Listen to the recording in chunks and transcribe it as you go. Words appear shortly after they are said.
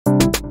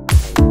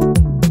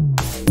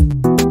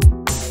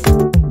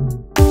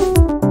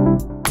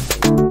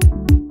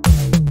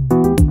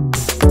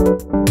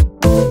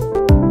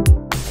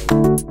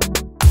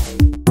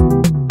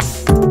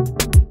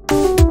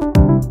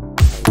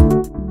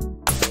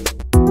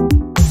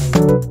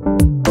We're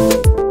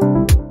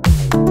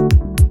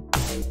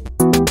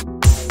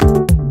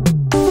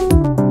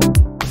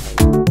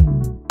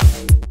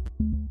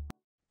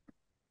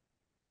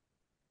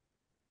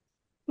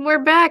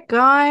back,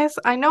 guys.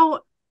 I know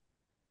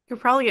you're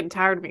probably getting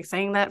tired of me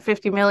saying that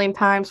 50 million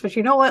times, but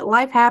you know what?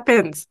 Life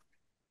happens.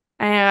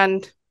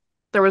 And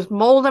there was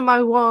mold in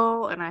my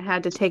wall, and I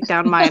had to take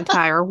down my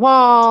entire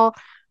wall.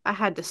 I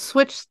had to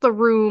switch the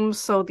rooms,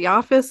 so the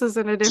office is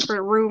in a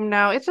different room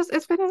now. It's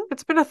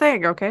been a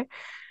thing, okay?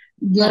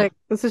 Yeah, Like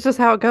this is just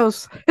how it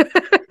goes.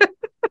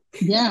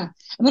 yeah.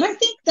 But I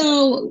think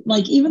though,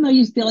 like even though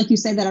you feel like you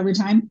say that every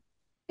time,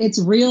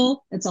 it's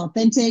real, it's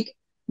authentic.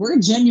 We're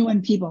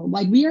genuine people.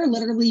 Like we are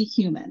literally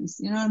humans.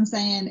 You know what I'm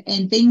saying?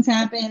 And things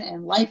happen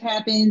and life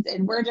happens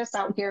and we're just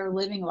out here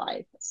living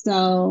life.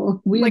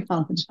 So we Like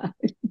apologize.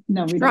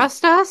 No, we don't.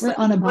 trust us. We're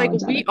Like we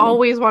unapologetically.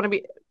 always want to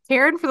be.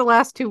 Karen for the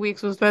last 2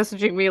 weeks was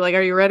messaging me like,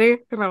 "Are you ready?"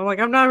 And I'm like,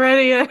 "I'm not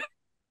ready yet."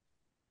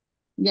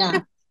 Yeah.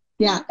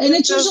 Yeah. And It's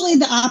it's just usually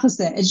the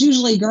opposite. It's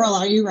usually, girl,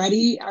 are you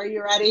ready? Are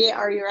you ready?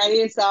 Are you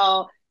ready?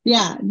 So,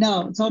 yeah,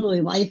 no, totally.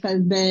 Life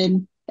has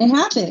been, it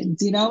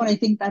happens, and I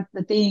think that's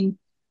the thing.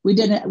 We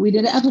did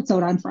an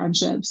episode on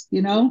friendships,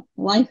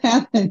 life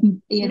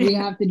happens and we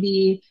have to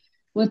be,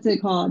 what's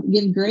it called?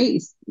 Give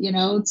grace,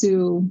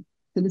 to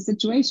the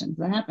situations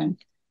that happen.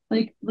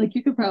 Like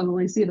you could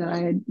probably see that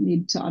I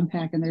need to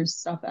unpack and there's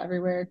stuff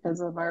everywhere because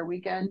of our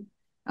weekend.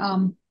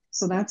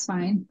 So that's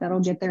fine.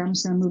 That'll get there. I'm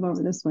just going to move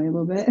over this way a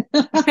little bit.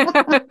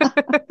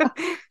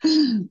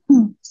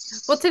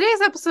 well,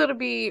 today's episode will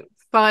be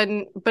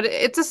fun, but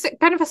it's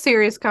kind of a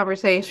serious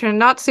conversation.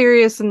 Not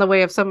serious in the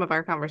way of some of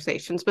our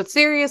conversations, but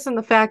serious in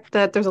the fact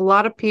that there's a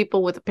lot of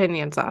people with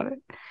opinions on it.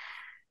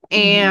 Mhm.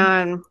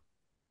 And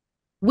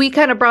we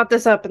kind of brought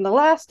this up in the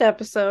last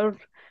episode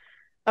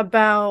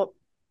about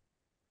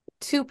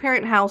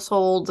two-parent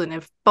households and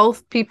if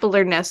both people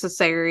are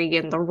necessary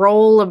and the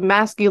role of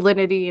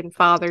masculinity and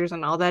fathers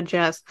and all that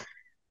jazz.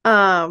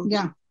 Um,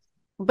 Yeah.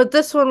 but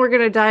this one we're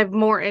going to dive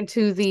more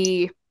into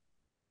the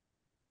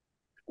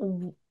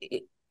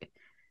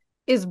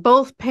is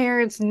both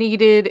parents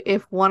needed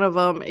if one of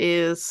them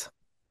is,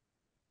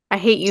 I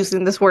hate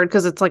using this word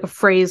because it's like a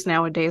phrase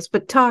nowadays,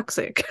 but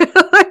toxic.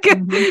 Like,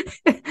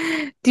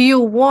 Hmm. do you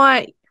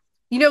want,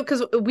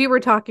 because we were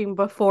talking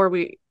before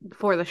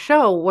the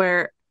show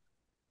where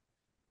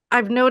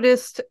I've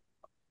noticed,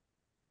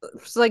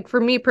 like for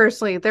me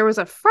personally, there was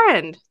a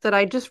friend that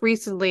I just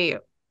recently,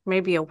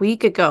 maybe a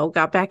week ago,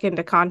 got back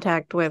into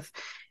contact with,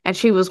 and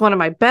she was one of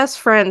my best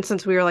friends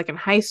since we were like in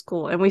high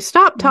school, and we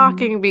stopped Hmm.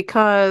 talking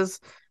because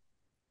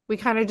we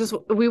kind of just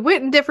we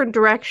went in different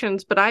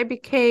directions, but I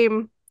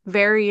became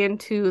very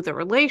into the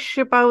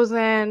relationship I was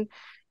in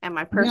and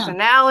my Yeah.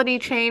 personality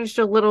changed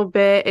a little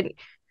bit, and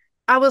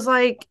I was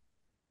like,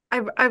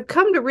 I've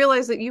come to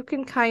realize that you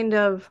can kind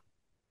of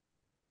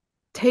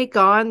take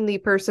on the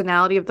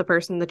personality of the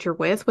person that you're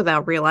with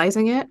without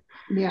realizing it.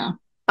 Yeah.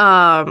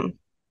 um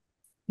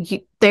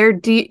they're in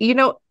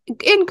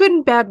good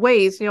and bad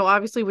ways.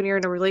 Obviously when you're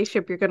in a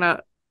relationship you're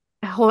gonna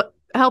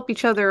help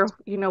each other,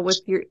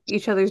 with your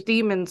each other's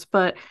demons,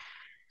 but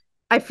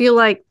I feel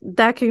like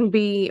that can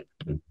be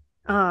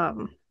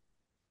um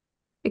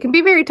it can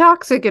be very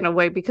toxic in a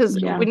way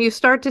because Yeah. when you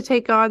start to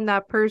take on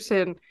that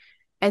person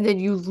and then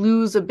you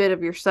lose a bit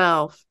of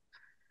yourself.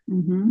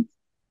 Hmm.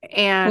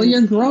 Well, And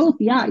your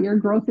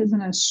growth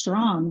isn't as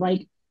strong.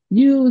 Like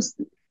you,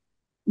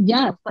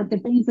 yes, like the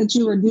things that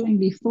you were doing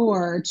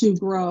before to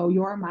grow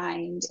your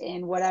mind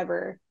and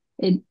whatever,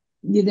 it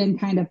you then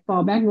kind of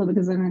fall back a little bit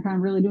because they're not kind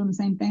of really doing the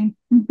same thing.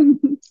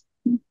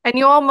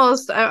 you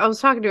almost, I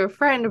was talking to a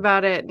friend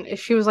about it, and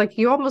she was like,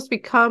 you almost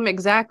become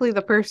exactly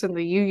the person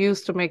that you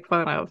used to make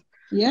fun of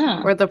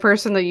Yeah. or the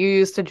person that you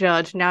used to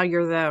judge. Now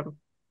you're them.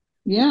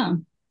 Yeah.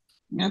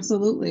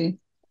 Absolutely.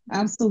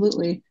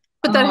 Absolutely.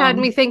 But that had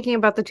me thinking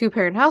about the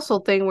two-parent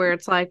household thing where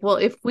it's like, well,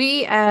 if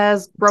we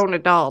as grown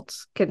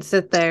adults can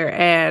sit there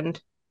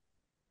and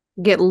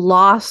get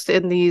lost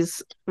in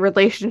these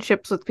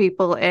relationships with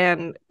people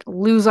and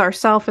lose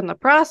ourselves in the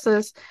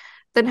process,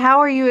 then how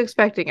are you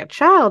expecting a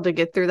child to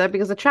get through that?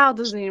 Because a child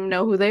doesn't even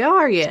know who they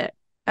are yet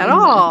at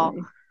all.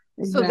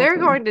 Exactly. So they're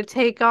Exactly. going to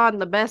take on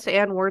the best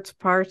and worst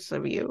parts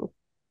of you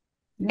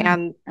Yeah,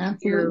 and your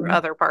absolutely.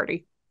 other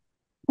party.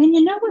 And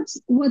you know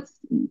what's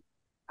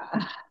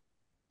uh,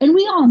 and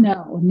we all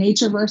know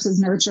nature versus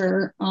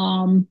nurture.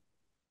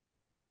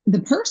 The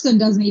person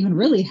doesn't even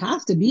really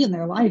have to be in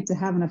their life to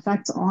have an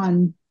effect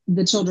on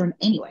the children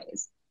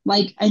anyways.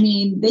 Like, I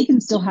mean, they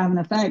can still have an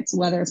effect,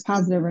 whether it's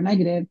positive or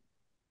negative,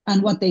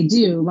 on what they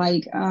do.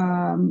 Like,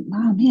 oh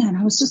man,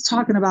 I was just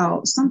talking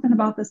about something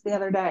about this the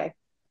other day.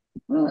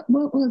 What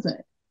was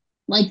it?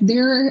 Like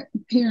their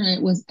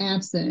parent was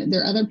absent,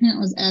 their other parent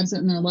was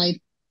absent in their life,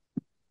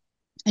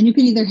 and you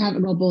can either have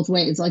it go both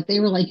ways. Like they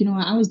were like, you know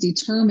what, I was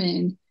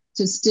determined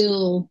to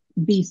still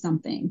be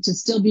something, to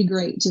still be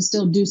great, to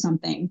still do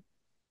something.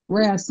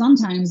 Whereas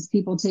sometimes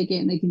people take it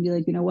and they can be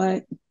like, you know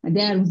what, my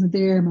dad wasn't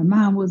there, my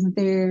mom wasn't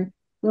there,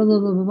 blah blah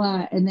blah blah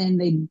blah, and then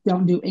they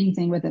don't do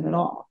anything with it at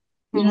all.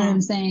 You know what Mm-hmm.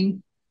 I'm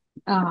saying?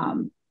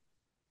 Um,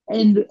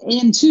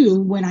 and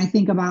two, when I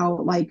think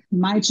about like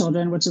my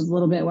children, which is a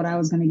little bit what I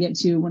was going to get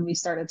to when we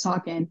started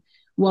talking,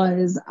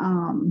 was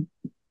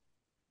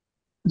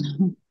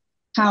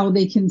how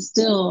they can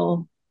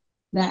still,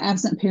 that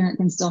absent parent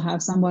can still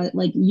have somewhat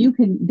like, you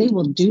can, they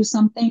will do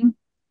something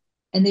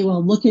and they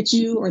will look at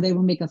you, or they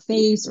will make a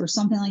face or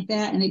something like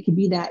that, and it could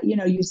be that, you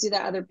know, you see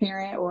that other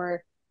parent,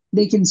 or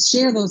they can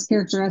share those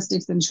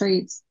characteristics and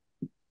traits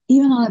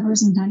even though that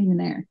person's not even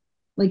there.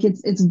 Like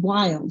it's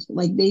wild.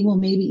 Like they will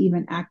maybe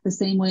even act the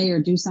same way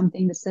or do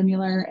something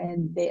similar,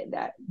 and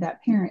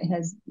that parent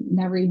has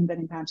never even been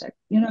in contact.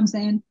 You know what I'm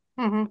saying?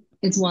 Mm-hmm.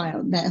 It's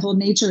wild. That whole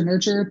nature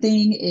nurture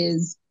thing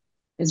is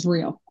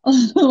real.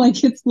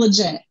 Like it's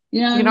legit.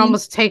 You know what You I can mean?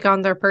 almost take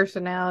on their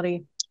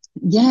personality.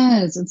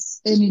 Yes,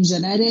 it's, I mean,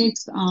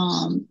 genetics,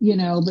 you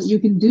know, but you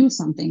can do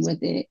something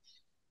with it.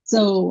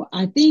 So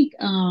I think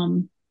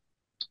the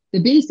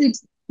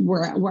basics,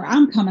 where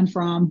I'm coming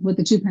from with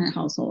the two parent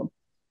household,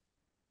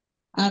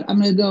 I'm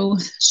going to go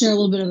share a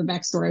little bit of a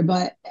backstory.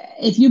 But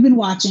if you've been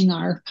watching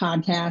our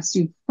podcast,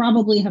 you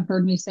probably have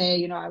heard me say,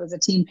 you know, I was a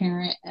teen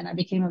parent and I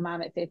became a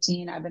mom at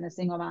 15. I've been a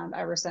single mom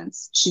ever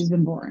since she's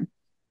been born.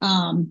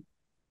 Um,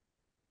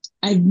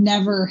 I've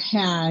never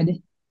had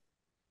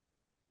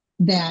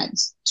that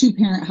two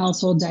parent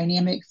household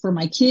dynamic for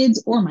my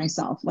kids or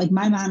myself. Like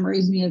my mom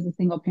raised me as a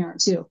single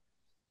parent too.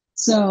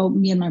 So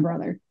me and my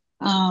brother.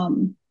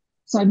 Um,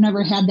 so I've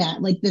never had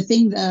that. Like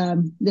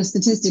the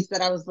statistics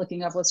that I was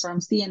looking up was from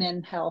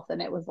CNN Health,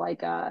 and it was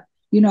like,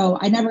 you know,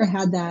 I never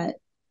had that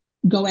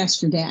go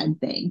ask your dad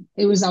thing.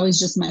 It was always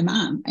just my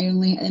mom. I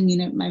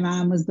mean, my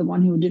mom was the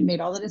one who made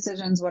all the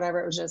decisions,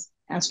 whatever. It was just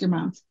ask your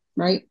mom,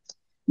 right?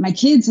 My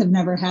kids have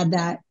never had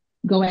that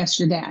go ask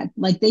your dad.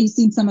 Like they've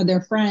seen some of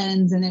their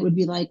friends and it would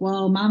be like,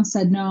 well, mom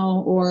said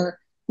no, or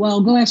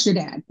well, go ask your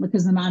dad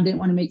because the mom didn't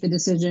want to make the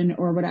decision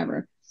or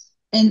whatever.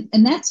 And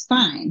that's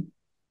fine.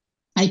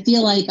 I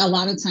feel like a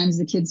lot of times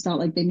the kids felt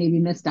like they maybe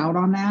missed out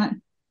on that.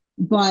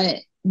 But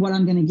what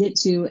I'm going to get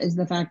to is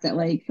the fact that,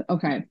 like,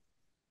 okay,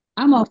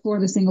 I'm all for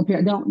the single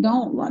parent.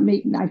 Don't let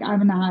me, like,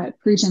 I'm not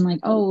preaching like,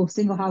 oh,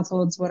 single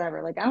households,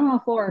 whatever. Like I'm all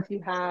for if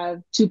you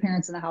have two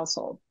parents in the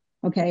household.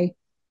 Okay.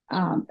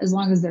 As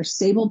long as they're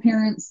stable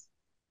parents,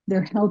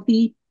 they're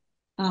healthy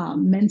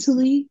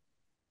mentally,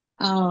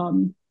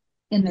 um,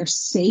 and they're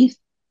safe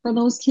for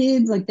those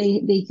kids. Like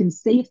they can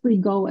safely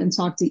go and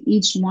talk to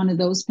each one of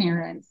those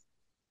parents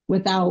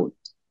without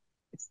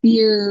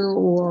fear,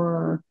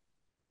 or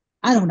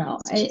I don't know.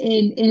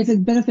 And if it's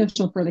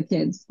beneficial for the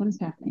kids, what is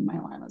happening? My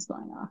alarm is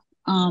going off.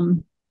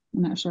 I'm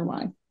not sure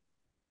why.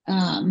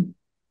 Um,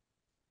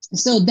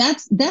 so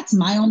that's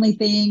my only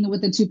thing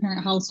with the two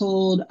parent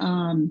household.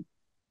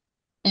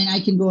 And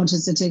I can go into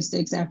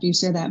statistics after you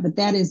share that, but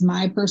that is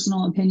my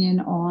personal opinion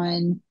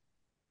on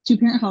two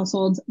parent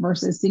households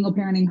versus single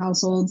parenting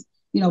households.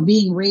 You know,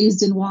 being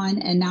raised in one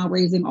and now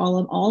raising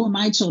all of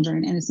my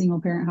children in a single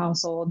parent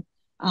household.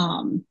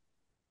 Um,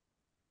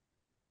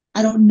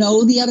 I don't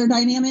know the other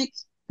dynamic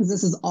because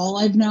this is all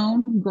I've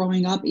known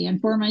growing up and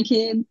for my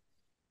kids.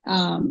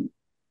 Um,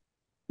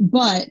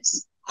 but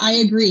I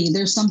agree.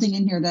 There's something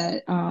in here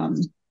that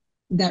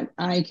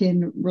I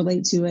can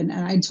relate to, and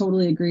I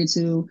totally agree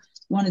to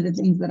one of the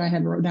things that I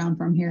had wrote down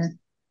from here.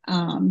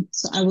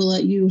 So I will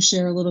let you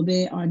share a little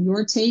bit on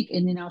your take,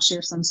 and then I'll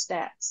share some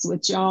stats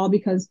with y'all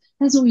because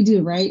that's what we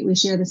do, right? We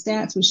share the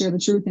stats, we share the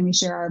truth, and we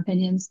share our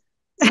opinions.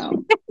 So,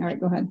 all right,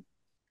 go ahead.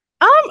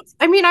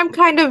 I mean, I'm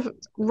kind of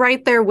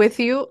right there with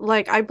you.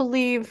 Like, I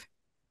do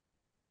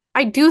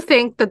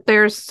think that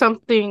there's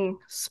something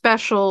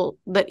special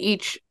that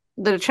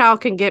a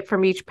child can get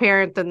from each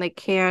parent than they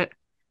can't.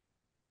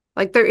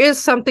 Like, there is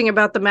something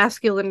about the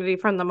masculinity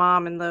from the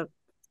mom and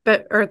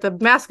or the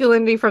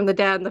masculinity from the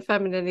dad and the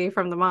femininity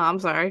from the mom,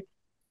 sorry.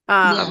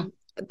 Yeah,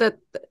 That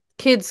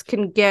kids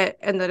can get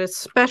and that is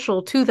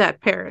special to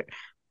that parent.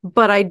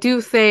 But I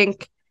do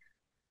think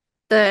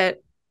that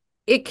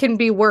it can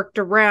be worked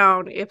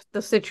around if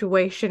the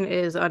situation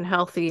is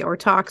unhealthy or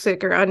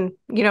toxic or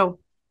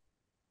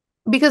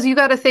because you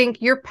got to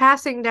think you're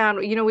passing down,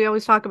 we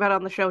always talk about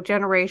on the show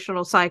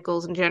generational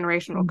cycles and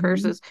generational mm-hmm.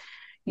 curses.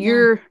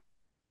 Yeah,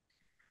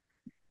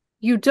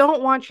 You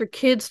don't want your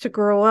kids to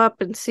grow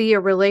up and see a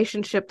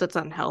relationship that's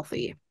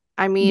unhealthy.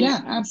 I mean,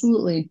 yeah,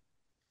 absolutely.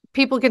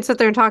 people can sit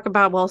there and talk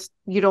about, well,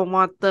 you don't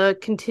want the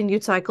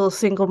continued cycle of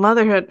single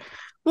motherhood.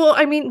 Well,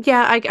 I mean,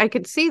 yeah, I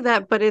could see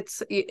that, but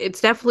it's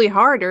definitely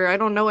harder. I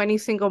don't know any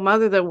single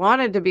mother that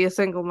wanted to be a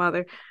single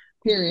mother.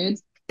 Period.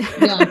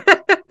 Yeah,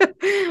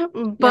 yeah.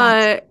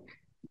 But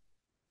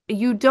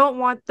you don't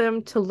want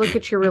them to look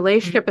at your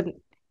relationship and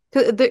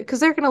because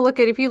they're going to look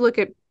at if you look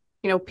at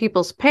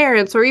people's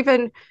parents or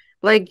even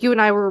like you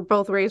and I were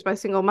both raised by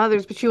single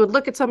mothers, but you would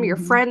look at some of your Mm-hmm.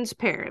 friends'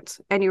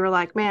 parents and you were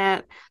like,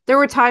 man, there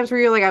were times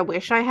where you're like, I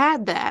wish I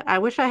had that. I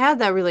wish I had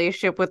that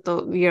relationship with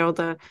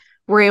the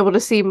we're able to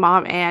see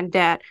mom and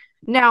dad.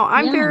 Now,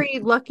 I'm Yeah, very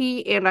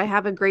lucky and I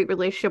have a great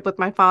relationship with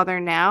my father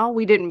now.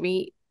 We didn't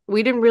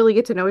really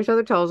get to know each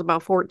other till I was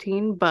about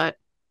 14, but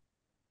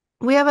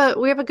we have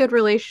a good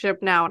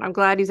relationship now and I'm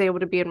glad he's able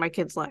to be in my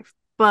kid's life.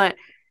 But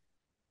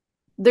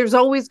there's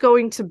always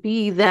going to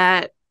be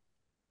that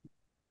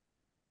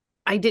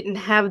I didn't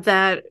have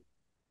that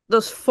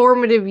those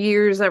formative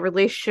years, that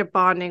relationship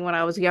bonding when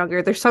I was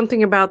younger. There's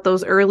something about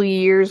those early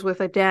years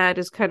with a dad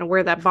is kind of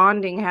where that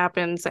bonding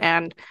happens,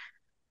 and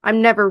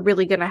I'm never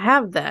really going to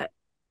have that.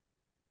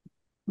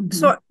 Mm-hmm.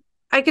 So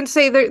I can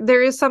say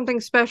there is something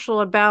special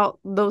about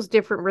those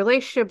different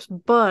relationships,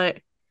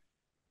 but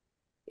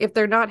if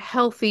they're not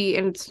healthy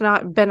and it's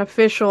not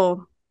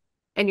beneficial,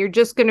 and you're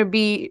just going to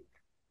be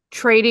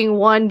trading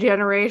one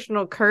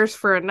generational curse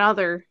for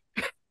another,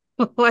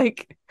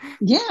 like,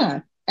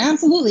 Yeah,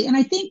 absolutely. And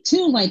I think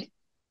too, like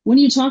when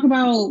you talk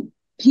about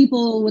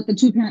people with the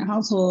two parent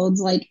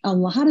households, like a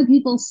lot of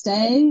people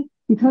stay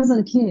because of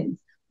the kids,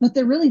 but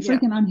they're really yeah,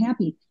 freaking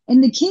unhappy.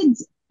 And the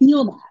kids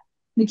feel that.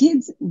 The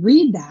kids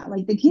read that.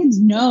 Like the kids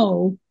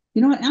know,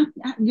 you know what,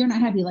 you're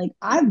not happy. Like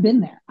I've been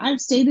there. I've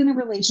stayed in a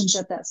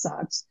relationship that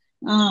sucked.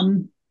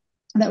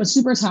 That was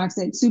super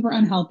toxic, super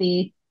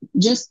unhealthy,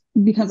 just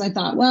because I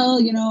thought, well,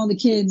 the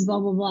kids, blah,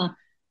 blah, blah.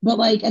 But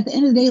like at the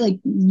end of the day, like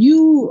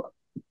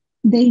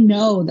they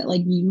know that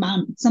like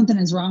mom, something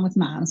is wrong with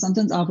mom,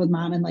 something's off with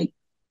mom, and like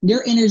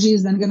your energy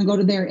is then going to go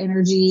to their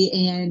energy.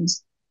 And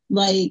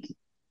like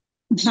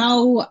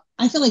how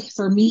I feel like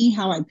for me,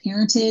 how I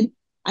parented,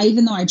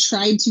 even though I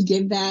tried to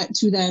give that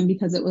to them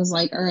because it was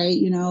like, all right,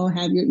 you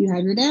have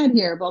your dad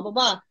here, blah blah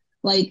blah.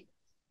 Like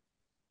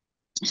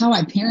how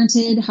I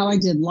parented, how I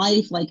did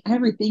life, like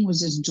everything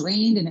was just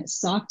drained and it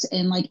sucked.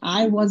 And like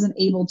I wasn't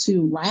able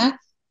to laugh.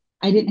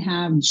 I didn't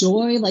have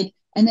joy. Like,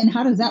 and then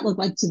how does that look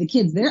like to the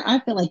kids? There, I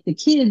feel like the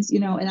kids,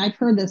 and I've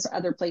heard this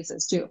other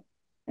places too,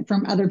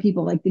 from other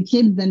people, like the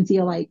kids then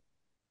feel like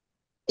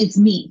it's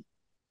me.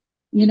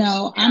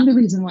 I'm the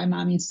reason why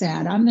mommy's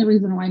sad. I'm the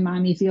reason why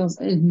mommy feels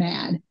is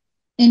mad.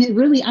 And it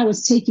really, I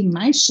was taking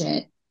my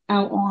shit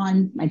out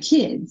on my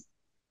kids.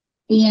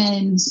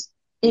 And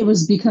it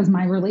was because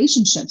my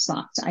relationship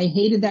sucked. I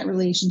hated that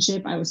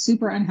relationship. I was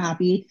super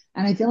unhappy.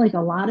 And I feel like a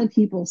lot of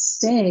people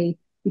stay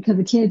because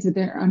the kids that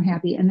they're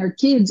unhappy and their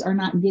kids are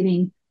not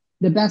getting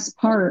the best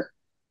part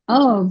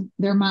of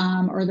their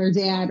mom or their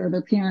dad or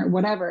their parent,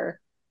 whatever,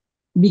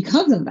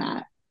 because of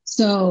that.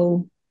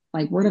 So,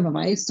 like, word of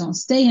advice, don't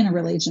stay in a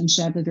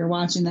relationship if you're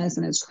watching this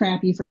and it's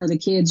crappy for the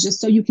kids, just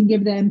so you can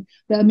give them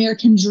the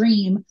American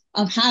dream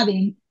of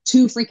having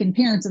two freaking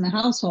parents in the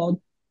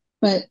household,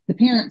 but the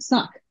parents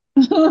suck.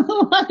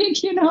 Like,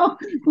 and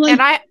like,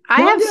 I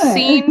don't have do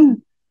seen it.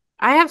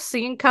 I have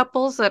seen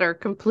couples that are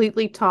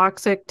completely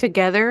toxic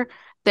together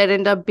that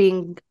end up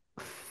being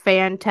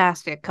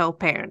fantastic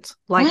co-parents.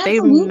 Like they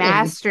Absolutely.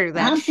 master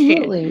that shit.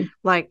 Absolutely.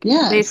 Like they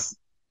Yes.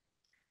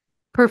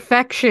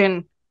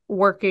 perfection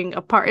working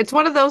apart. It's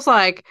one of those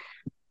like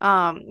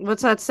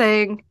what's that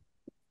saying?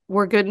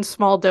 We're good in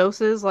small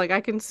doses. Like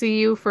I can see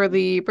you for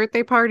the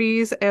birthday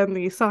parties and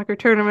the soccer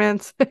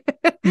tournaments.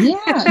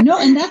 Yeah, no,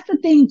 and that's the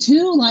thing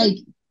too. Like,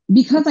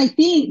 because I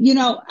think,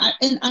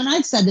 and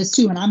I've said this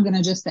too, and I'm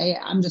gonna just say it.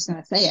 I'm just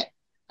gonna say it.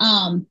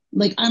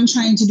 Like I'm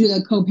trying to do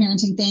the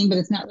co-parenting thing, but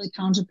it's not really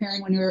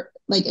counter-parenting when you're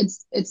like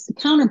it's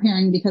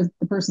counter-parenting because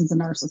the person's a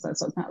narcissist,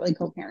 so it's not really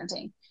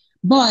co-parenting.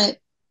 But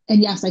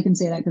and yes, I can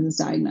say that because it's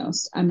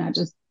diagnosed. I'm not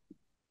just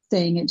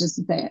saying it just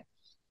to say it.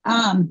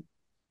 Um,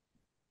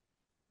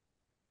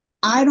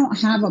 I don't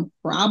have a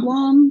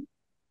problem.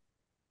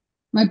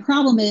 My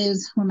problem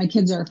is when my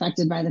kids are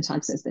affected by the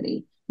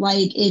toxicity.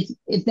 Like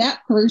if that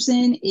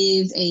person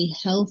is a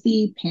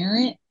healthy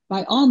parent,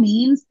 by all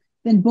means,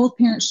 then both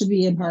parents should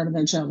be a part of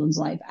their children's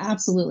life.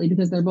 Absolutely,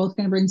 because they're both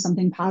going to bring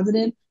something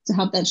positive to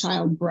help that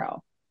child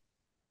grow.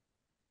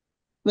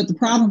 But the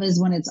problem is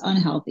when it's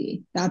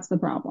unhealthy. That's the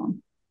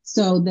problem.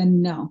 So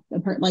then no,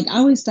 like I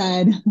always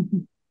said,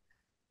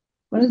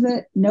 what is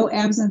it? No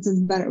absence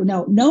is better.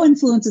 No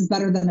influence is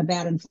better than a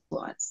bad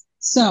influence.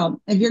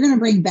 So if you're going to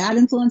bring bad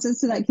influences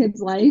to that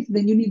kid's life,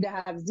 then you need to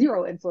have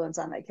zero influence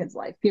on that kid's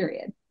life,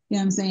 period. You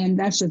know what I'm saying?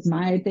 That's just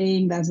my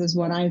thing. That's just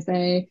what I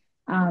say.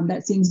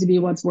 That seems to be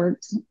what's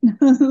worked.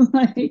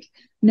 Like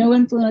no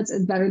influence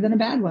is better than a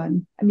bad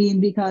one. I mean,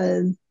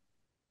 because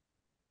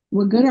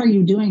what good are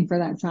you doing for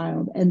that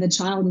child? And the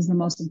child is the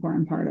most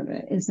important part of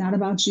it. It's not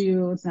about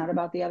you. It's not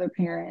about the other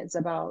parent. It's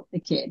about the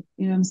kid.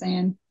 You know what I'm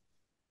saying?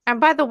 And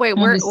by the way, And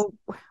obviously,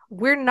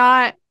 we're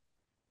not,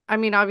 I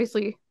mean,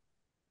 obviously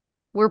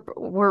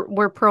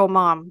we're pro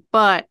mom,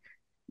 but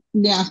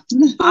yeah.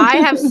 I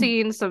have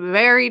seen some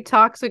very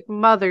toxic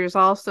mothers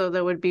also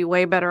that would be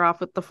way better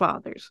off with the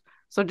fathers.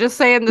 So just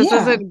saying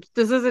Yeah.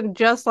 this isn't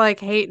just like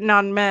hating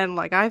on men.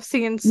 Like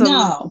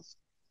No.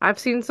 I've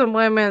seen some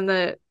women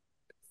that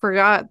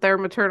forgot their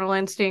maternal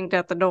instinct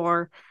at the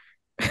door.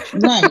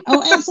 Right.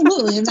 Oh,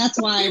 absolutely. And that's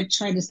why I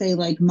tried to say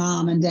like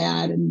mom and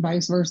dad and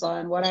vice versa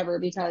and whatever,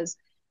 because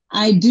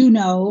I do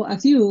know a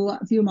few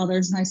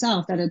mothers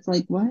myself that it's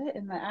like, what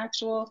in the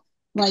actual,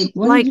 like,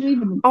 what did Like, you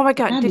even oh my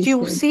God, have did these you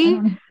kids? I see?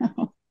 don't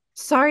know.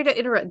 Sorry to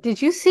interrupt.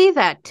 Did you see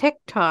that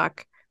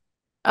TikTok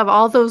of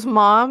all those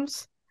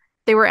moms?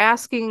 They were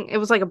asking, it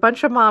was like a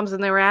bunch of moms,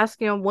 and they were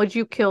asking them, would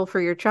you kill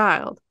for your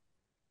child?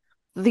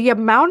 The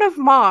amount of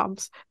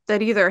moms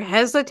that either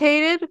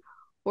hesitated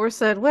or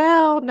said,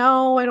 well,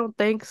 no, I don't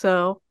think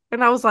so.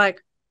 And I was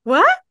like,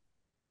 what?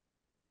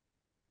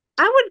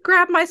 I would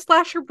grab my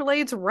slasher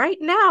blades right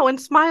now and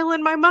smile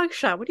in my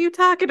mugshot. What are you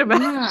talking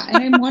about? Yeah.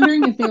 And I'm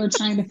wondering if they were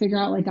trying to figure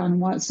out like on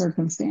what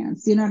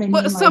circumstance. You know what I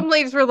Well, mean? Like, some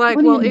ladies were like,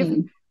 what do you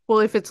mean? well,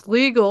 if it's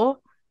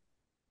legal,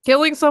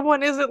 killing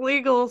someone isn't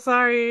legal.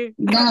 Sorry.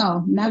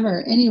 No,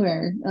 never,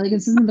 anywhere. Like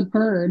this isn't the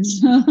purge.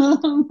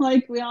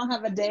 Like we all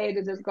have a day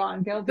to just go out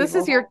and kill This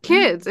is your people.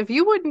 kids. If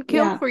you wouldn't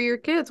kill Yeah, for your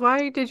kids,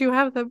 why did you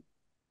have them?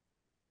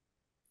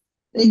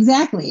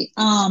 exactly.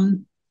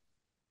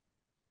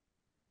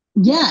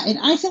 Yeah, and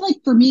I feel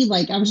like for me,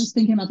 like I was just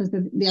thinking about this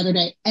the other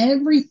day.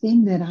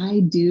 Everything that I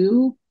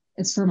do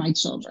is for my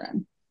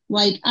children.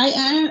 Like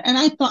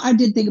I thought I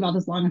did think about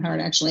this long and hard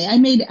actually. I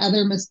made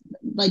other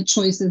like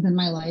choices in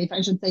my life.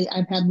 I should say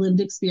I've had lived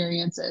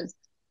experiences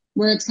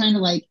where it's kind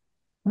of like,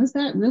 was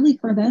that really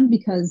for them?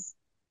 Because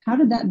how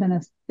did that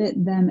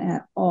benefit them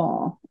at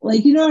all?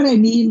 Like, you know what I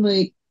mean?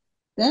 Like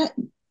that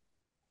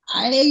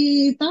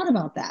I thought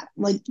about that.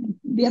 Like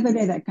the other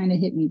day that kind of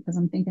hit me because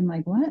I'm thinking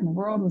like, what in the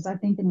world was I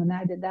thinking when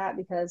I did that?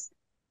 Because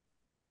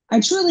I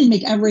truly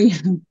make every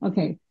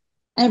okay,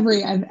 I've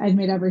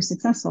made every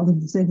successful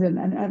decision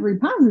and every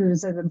positive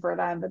decision for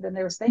them. But then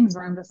there's things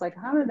where I'm just like,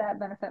 how did that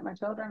benefit my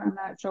children? I'm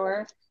not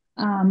sure.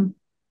 Um,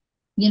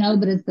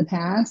 but it's the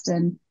past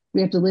and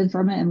we have to live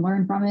from it and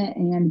learn from it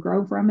and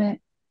grow from it.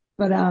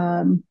 But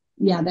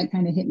yeah, that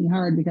kind of hit me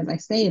hard because I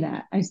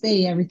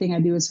say everything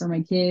I do is for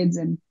my kids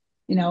and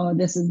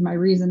this is my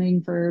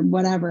reasoning for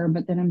whatever.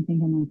 But then I'm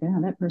thinking like, yeah,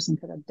 that person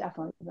could have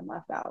definitely been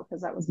left out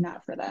because that was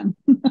not for them.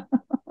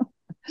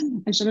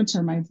 I should have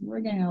turned my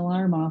frigging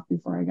alarm off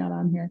before I got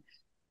on here.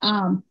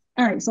 All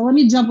right, so let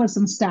me jump with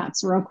some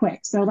stats real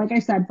quick. So, like I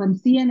said, from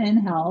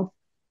CNN Health,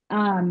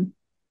 um,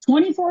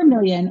 24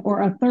 million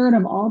or a third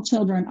of all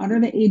children under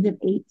the age of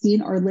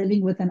 18 are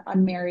living with an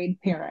unmarried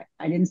parent.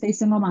 I didn't say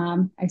single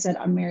mom, I said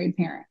unmarried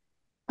parent.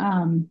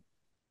 Um,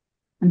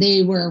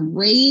 they were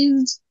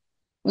raised,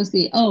 let's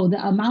see, oh,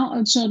 the amount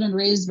of children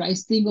raised by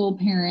single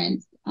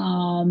parents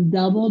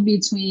doubled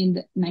between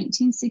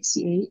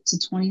 1968 to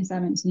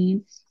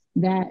 2017.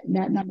 That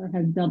number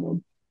has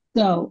doubled.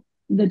 So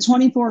the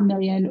 24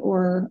 million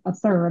or a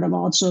third of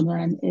all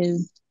children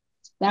is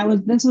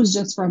this was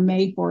just from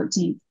May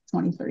 14th,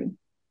 23.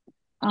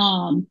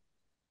 Um,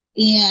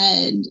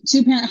 and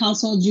two parent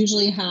households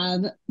usually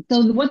have,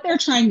 so what they're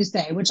trying to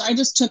say, which I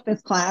just took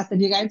this class,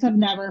 if you guys have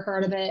never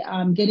heard of it,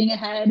 Getting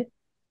Ahead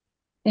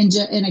in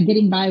a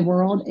Getting By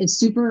world is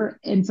super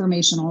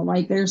informational.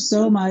 Like there's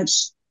so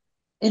much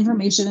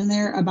information in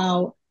there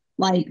about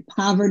like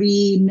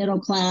poverty, middle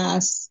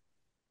class,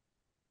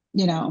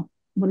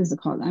 what is it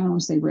called? I don't want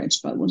to say rich,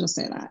 but we'll just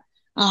say that.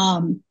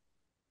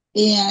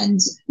 And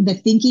the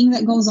thinking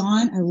that goes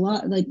on, I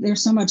love, like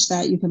there's so much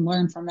that you can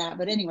learn from that.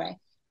 But anyway,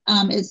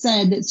 it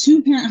said that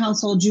two parent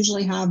households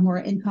usually have more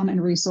income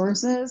and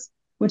resources,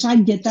 which I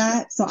get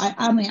that. So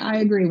I mean, I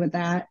agree with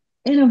that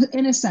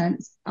in a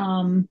sense,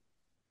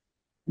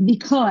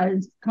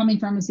 because coming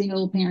from a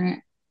single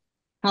parent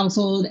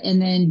household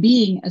and then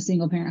being a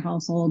single parent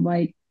household,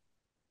 like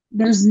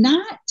there's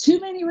not too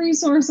many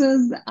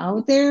resources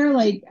out there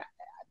like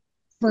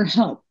for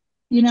help,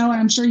 and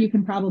I'm sure you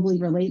can probably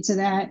relate to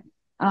that,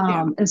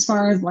 Yeah. as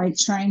far as like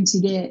trying to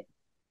get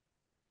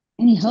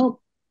any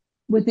help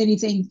with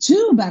anything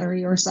to better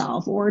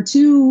yourself or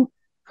to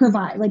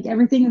provide. Like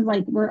everything is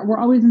like we're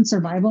always in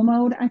survival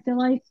mode, I feel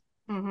like.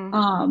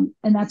 Mm-hmm.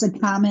 And that's a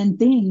common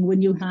thing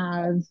when you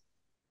have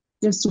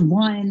just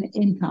one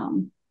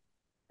income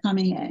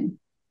coming in,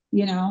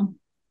 you know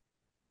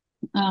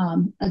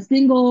a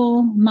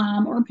single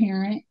mom or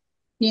parent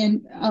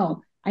can,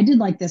 oh, I did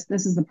like this.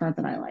 This is the part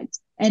that I liked.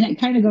 And it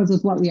kind of goes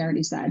with what we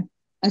already said.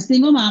 A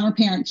single mom or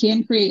parent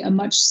can create a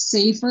much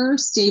safer,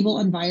 stable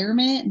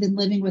environment than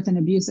living with an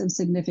abusive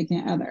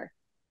significant other.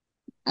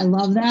 I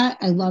love that.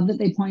 I love that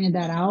they pointed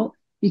that out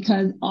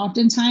because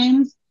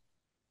oftentimes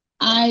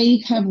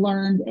I have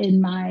learned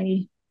in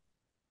my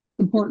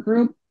support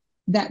group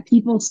that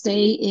people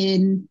stay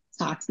in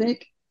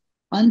toxic,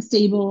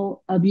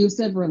 unstable,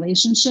 abusive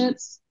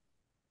relationships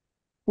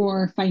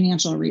for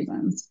financial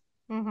reasons.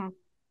 Mm-hmm.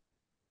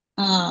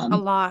 A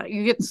Um, lot.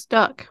 You get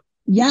stuck.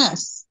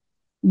 yes.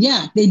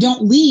 Yeah. They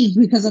don't leave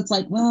because it's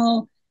like,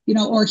 well,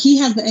 or he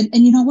has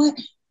and you know what?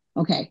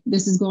 Okay.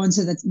 This is going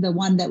to the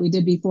one that we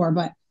did before,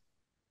 but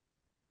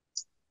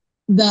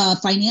the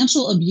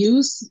financial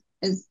abuse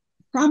is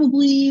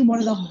probably one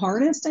of the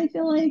hardest, I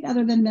feel like,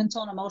 other than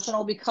mental and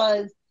emotional,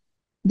 because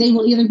they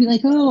will either be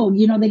like, oh,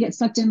 they get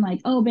sucked in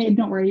like, oh, babe,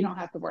 don't worry, you don't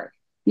have to work.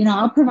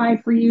 I'll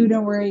provide for you.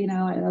 Don't worry.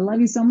 I love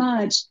you so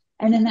much.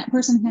 And then that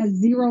person has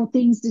zero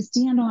things to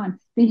stand on.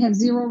 They have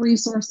zero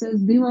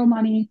resources, zero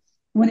money.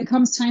 When it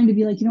comes time to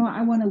be like, what,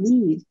 I want to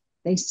leave,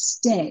 they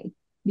stay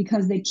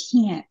because they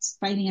can't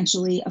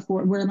financially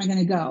afford. Where am I going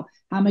to go?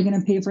 How am I going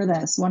to pay for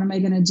this? What am I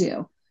going to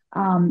do?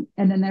 And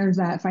then there's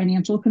that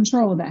financial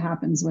control that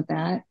happens with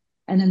that.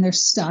 And then they're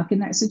stuck in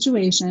that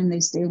situation. They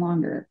stay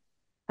longer.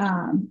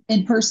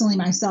 And personally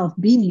myself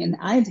being, and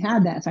I've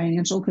had that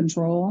financial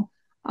control,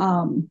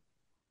 um,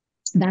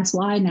 That's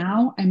why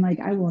now I'm like,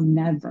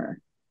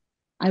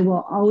 I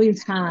will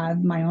always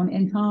have my own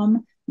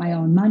income, my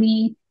own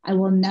money. I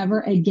will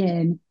never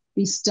again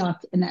be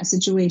stuck in that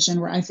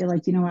situation where I feel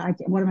like, you know what,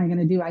 what am I going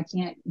to do? I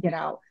can't get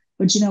out.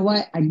 But you know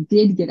what? I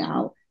did get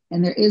out,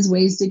 and there is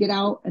ways to get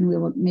out, and we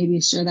will maybe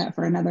share that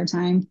for another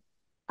time.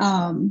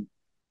 Um,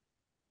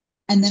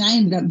 and then I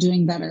ended up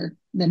doing better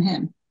than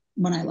him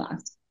when I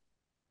left.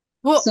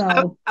 Well,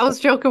 So, I was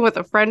joking with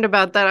a friend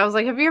about that. I was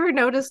like, have you ever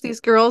noticed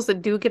these girls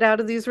that do get out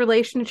of these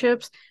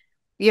relationships?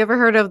 You ever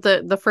heard of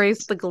the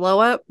phrase the glow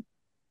up?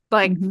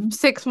 Like mhm.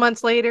 6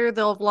 months later,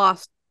 they'll have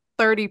lost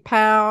 30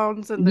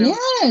 pounds and their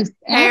Yes,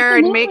 hair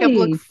and makeup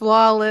look absolutely.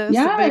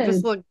 flawless and they Yes.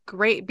 just look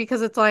great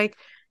because it's like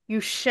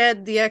you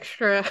shed the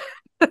extra.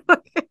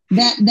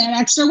 That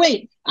extra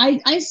weight.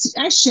 I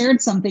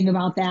shared something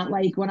about that.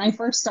 Like when I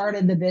first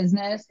started the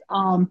business,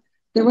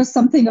 there was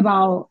something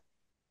about,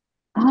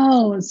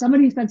 oh,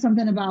 somebody said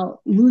something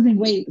about losing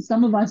weight.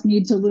 Some of us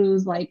need to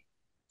lose like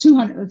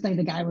 200. Let's say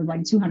the guy was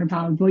like 200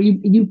 pounds. Well,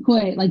 you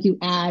put like you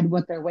add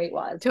what their weight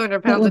was.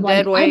 200 So it pounds was of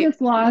dead like I weight.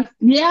 just lost.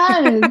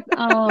 Yes.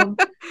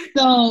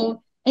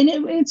 So and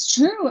it's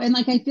true. And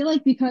like I feel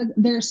like because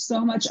there's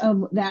so much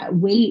of that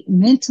weight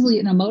mentally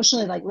and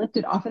emotionally like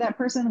lifted off of that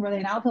person, where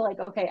they now feel like,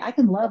 okay, I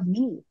can love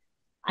me.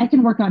 I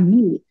can work on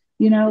me.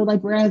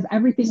 Like whereas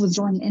everything was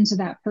going into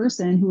that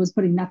person who was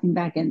putting nothing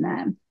back in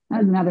them.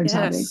 That's another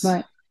topic. Yes.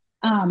 But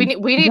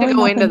We need to going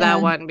go up into in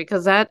that the one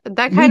because that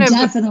kind we of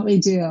definitely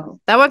do.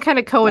 that one kind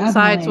of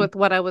coincides Definitely. with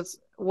what I was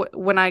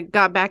when I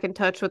got back in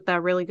touch with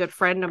that really good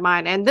friend of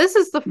mine. And this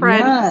is the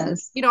friend,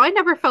 Yes. I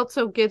never felt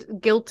so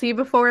guilty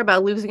before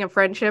about losing a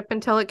friendship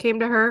until it came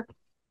to her.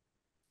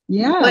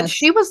 But Yes.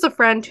 she was the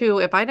friend who,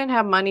 if I didn't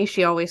have money,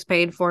 she always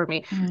paid for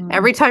me. Um,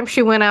 Every time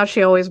she went out,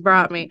 she always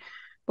brought me.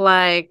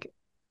 Like,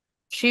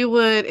 she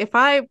would, if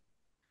I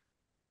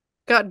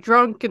got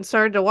drunk and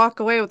started to walk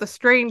away with a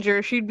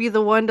stranger, she'd be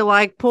the one to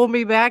like pull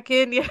me back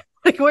in. Yeah,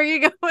 like where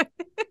you going?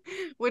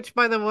 Which,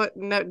 by the way,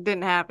 no,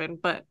 didn't happen.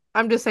 But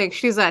I'm just saying,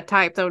 she's that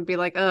type that would be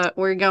like,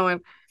 where you going?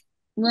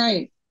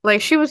 right.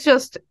 Like she was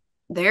just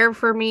there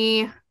for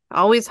me,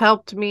 always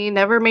helped me,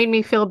 never made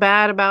me feel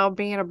bad about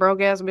being a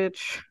broke ass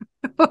bitch.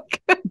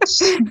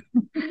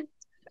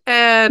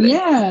 And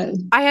Yeah.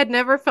 I had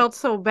never felt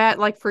so bad,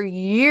 like for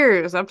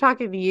years. I'm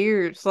talking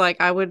years.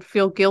 Like I would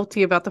feel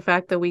guilty about the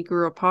fact that we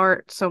grew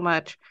apart so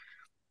much.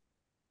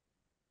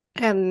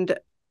 And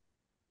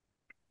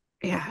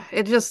yeah,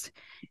 it just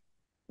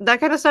that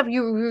kind of stuff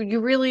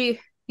you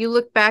really you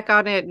look back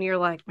on it and you're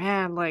like,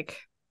 man, like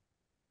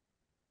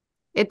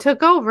it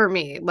took over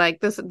me. Like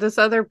this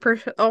other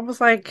person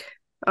almost like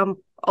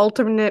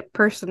alternate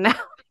personality.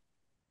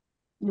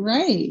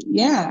 Right.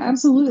 Yeah,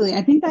 absolutely.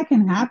 I think that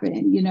can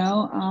happen,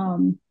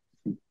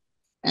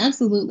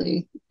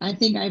 absolutely. I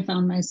think I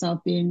found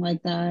myself being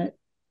like that.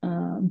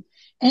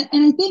 And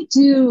I think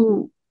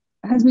too,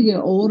 as we get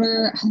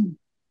older,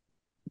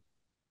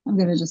 I'm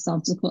gonna just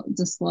self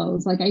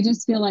disclose. Like I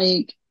just feel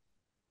like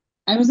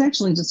I was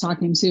actually just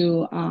talking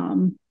to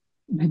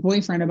my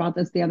boyfriend about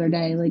this the other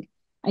day. Like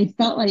I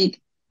felt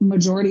like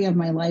majority of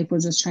my life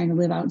was just trying to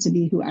live out to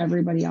be who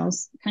everybody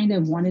else kind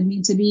of wanted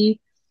me to be.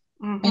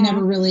 I Mm-hmm.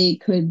 never really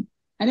could,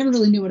 I never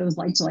really knew what it was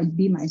like to like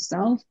be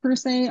myself per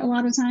se a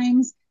lot of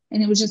times.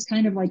 And it was just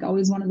kind of like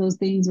always one of those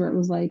things where it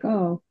was like,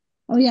 oh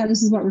yeah,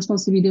 this is what we're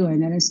supposed to be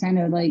doing. And it's kind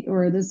of like,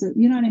 or this is,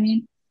 you know what I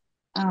mean?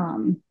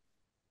 Um,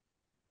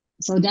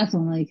 so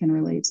definitely can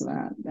relate to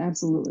that.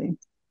 Absolutely.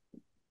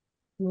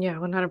 Yeah,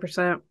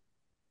 100%.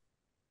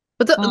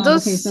 But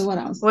Okay, so those, what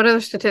else? what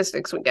other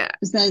statistics we got?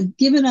 It says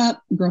giving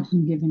up,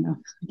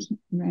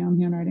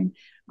 round handwriting.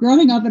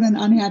 Growing up in an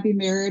unhappy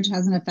marriage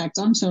has an effect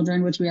on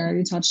children, which we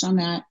already touched on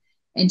that.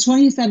 In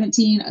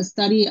 2017, a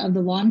study of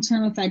the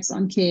long-term effects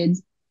on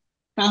kids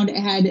found it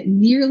had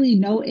nearly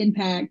no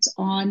impact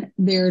on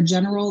their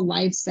general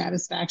life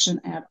satisfaction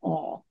at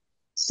all.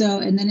 So,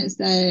 and then it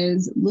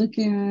says,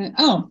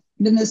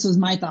 then this was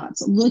my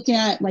thoughts. Look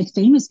at like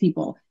famous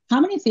people. How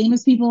many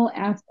famous people,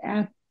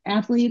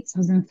 athletes, I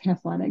was going to say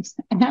athletics,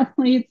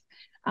 athletes,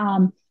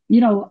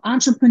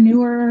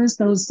 entrepreneurs,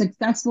 those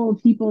successful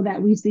people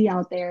that we see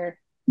out there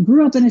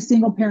grew up in a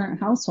single parent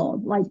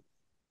household. Like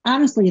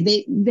honestly,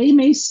 they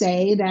may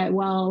say that,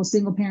 well,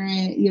 single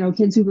parent,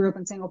 kids who grew up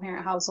in single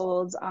parent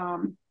households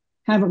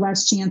have a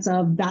less chance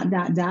of dot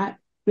dot dot.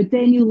 But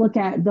then you look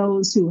at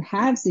those who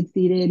have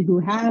succeeded, who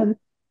have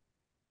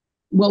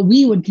what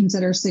we would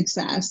consider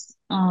success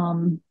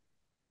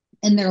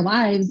in their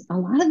lives. A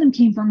lot of them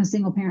came from a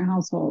single parent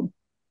household.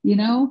 You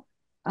know,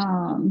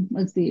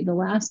 let's see. The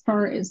last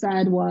part it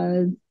said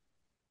was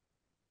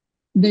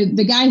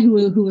the guy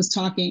who was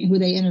talking, who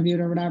they interviewed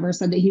or whatever,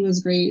 said that he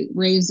was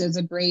raised as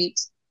a great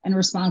and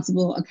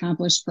responsible,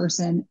 accomplished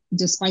person,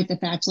 despite the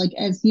fact, like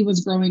as he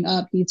was growing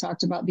up, he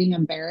talked about being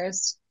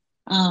embarrassed.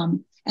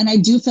 And I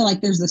do feel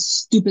like there's a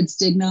stupid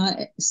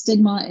stigma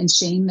and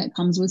shame that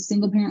comes with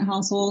single parent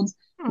households,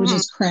 which Mm-hmm.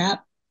 is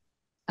crap.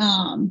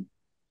 Um,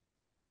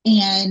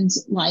 and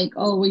like,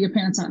 oh, well, your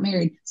parents aren't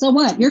married. So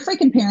what? Your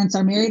freaking parents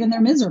are married and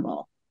they're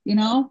miserable.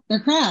 They're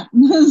crap.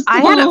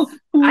 I had a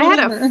So I had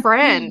a whatever.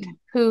 friend.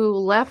 who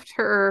left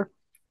her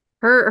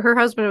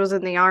husband was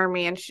in the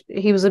army and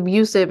he was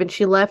abusive and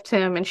she left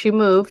him and she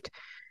moved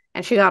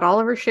and she got all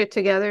of her shit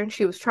together and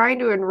she was trying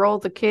to enroll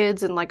the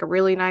kids in like a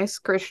really nice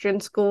Christian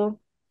school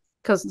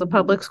because the Mhm.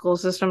 public school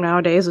system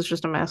nowadays is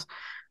just a mess.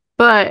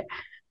 But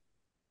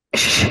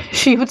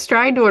she was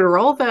trying to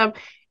enroll them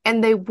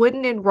and they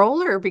wouldn't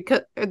enroll her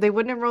because they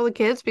wouldn't enroll the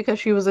kids because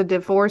she was a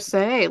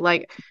divorcee.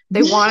 Like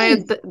Yes.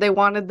 they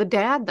wanted the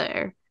dad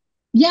there.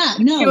 Yeah,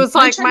 She no, was I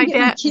like, try to my get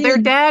my dad, their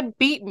kids. dad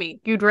beat me.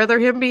 You'd rather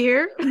him be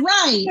here?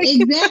 Right, Like,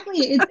 exactly.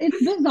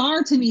 It's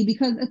bizarre to me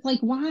because it's like,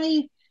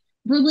 why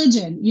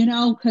religion,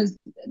 because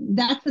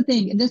that's the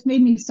thing. This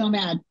made me so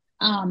mad.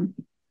 Um,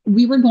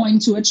 we were going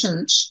to a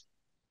church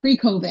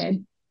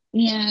pre-COVID,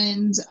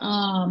 and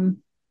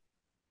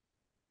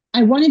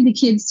I wanted the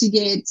kids to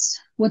get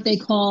what they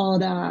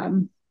called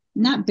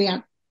not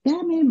bap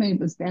yeah, maybe it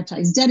was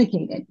baptized,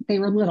 dedicated. They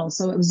were little,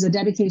 so it was a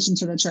dedication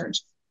to the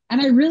church.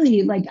 And I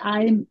really like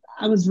I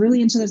was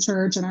really into the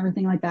church and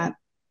everything like that.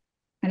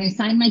 And I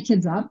signed my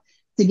kids up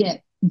to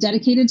get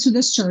dedicated to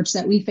this church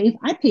that we faith.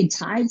 I paid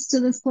tithes to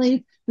this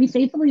place. We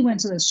faithfully went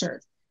to this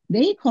church.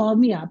 They called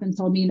me up and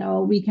told me,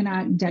 no, we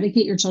cannot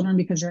dedicate your children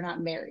because you're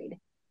not married.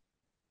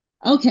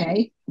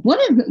 Okay, what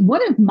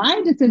if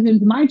my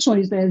decisions, my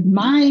choices,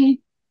 my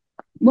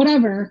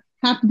whatever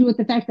have to do with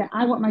the fact that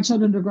I want my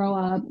children to grow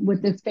up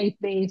with this faith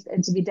base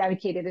and to be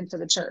dedicated into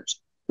the church.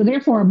 So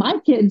therefore, my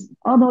kids,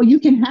 although you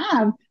can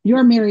have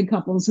your married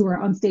couples who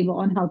are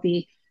unstable,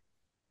 unhealthy,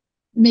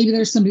 maybe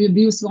there's some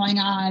abuse going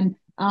on,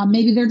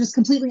 maybe they're just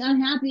completely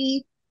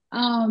unhappy,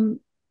 um,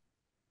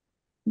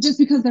 just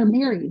because they're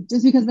married,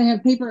 just because they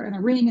have paper and a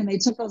ring and they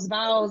took those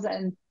vows.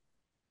 And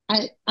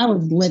I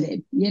was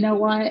livid, you know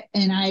what?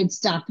 And I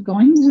stopped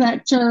going to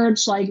that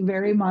church, like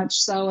very much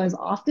so as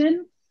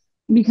often,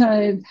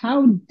 because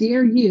how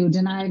dare you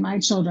deny my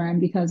children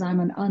because I'm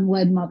an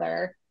unwed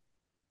mother?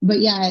 But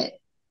yeah,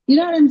 you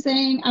know what I'm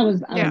saying? I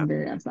was yeah.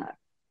 very upset.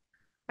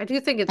 I do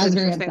think it's I was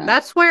very interesting. upset.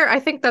 That's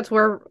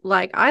where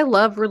like I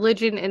love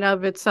religion in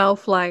of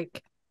itself,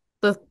 like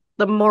the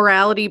the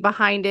morality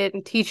behind it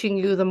and teaching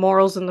you the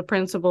morals and the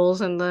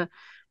principles and the,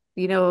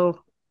 you know,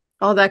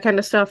 all that kind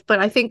of stuff. But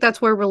I think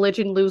that's where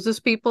religion loses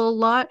people a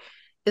lot,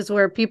 is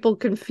where people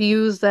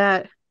confuse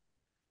that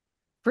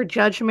for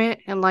judgment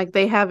and like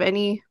they have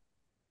any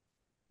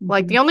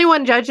like the Mhm. only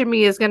one judging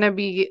me is gonna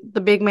be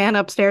the big man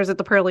upstairs at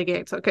the pearly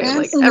gates. Okay.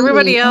 Like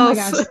everybody Absolutely. Oh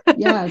my else, gosh.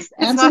 Yes,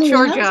 it's not absolutely. And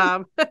your I was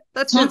job.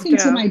 That's his talking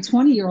to job. my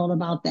 20-year-old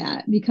about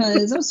that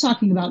because I was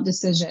talking about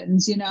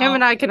decisions, Him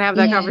and I can have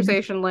that and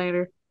conversation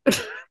later.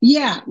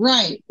 yeah,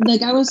 right.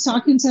 Like I was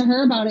talking to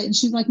her about it and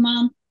she's like,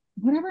 Mom,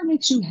 whatever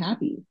makes you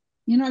happy.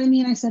 You know what I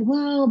mean? I said,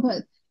 well,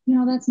 but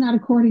that's not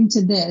according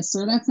to this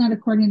or that's not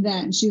according to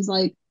that. And she's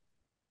like,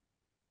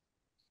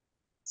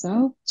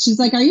 so she's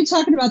like, are you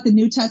talking about the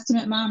New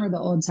Testament, Mom, or the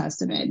Old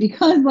Testament?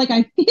 Because like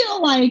I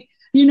feel like,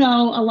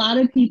 a lot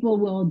of people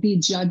will be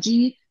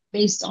judgy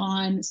based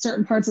on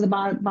certain parts of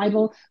the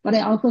Bible, but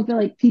I also feel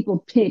like people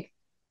pick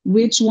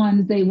which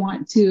ones they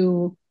want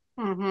to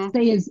Mm-hmm.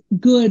 say is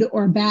good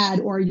or bad,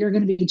 or you're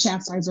going to be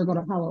chastised or go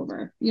to hell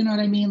over. You know what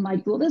I mean?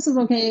 Like, well, this is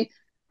okay.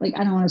 Like,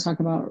 I don't want to talk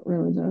about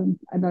religion.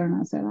 I better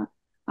not say that.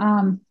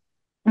 Um,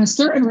 a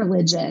certain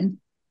religion,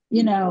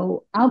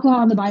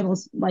 alcohol in the Bible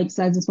like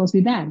says it's supposed to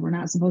be bad. We're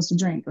not supposed to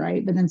drink,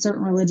 right? But then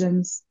certain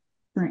religions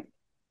drink.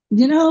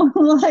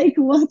 Like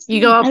what?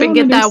 You go I up and don't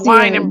get that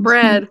wine and understand.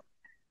 bread.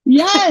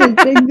 Yes,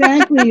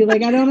 exactly.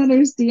 Like I don't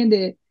understand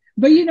it.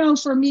 But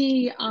for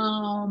me,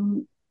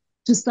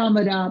 to sum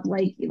it up,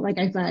 like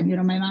I said,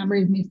 my mom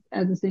raised me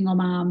as a single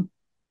mom.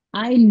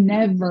 I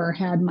never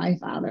had my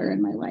father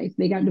in my life.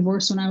 They got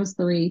divorced when I was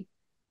 3.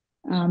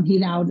 He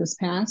now just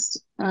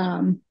passed.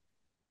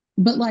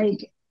 But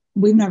like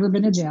we've never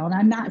been to jail. And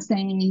I'm not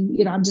saying,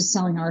 I'm just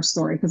telling our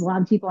story because a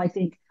lot of people I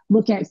think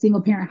look at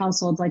single parent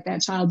households like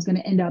that child's going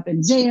to end up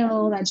in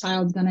jail, that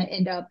child's going to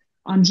end up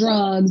on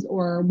drugs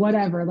or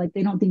whatever. Like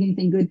they don't think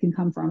anything good can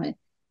come from it.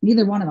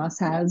 Neither one of us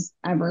has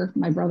ever,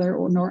 my brother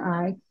or nor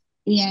I.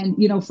 And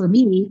for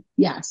me,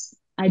 yes,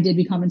 I did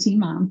become a teen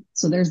mom.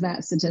 So there's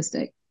that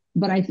statistic.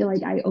 But I feel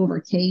like I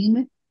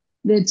overcame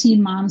the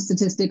teen mom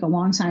statistic a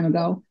long time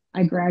ago.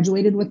 I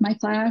graduated with my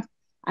class.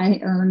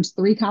 I earned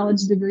 3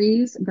 college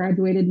degrees,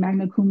 graduated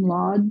magna cum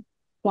laude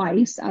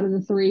twice out of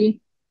the 3.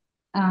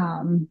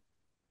 Um,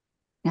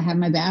 I have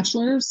my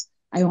bachelor's.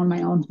 I own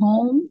my own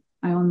home.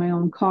 I own my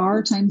own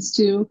car times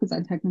 2 because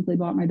I technically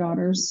bought my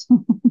daughter's.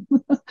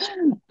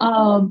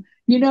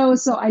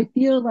 So I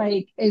feel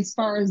like as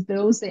far as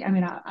those things, I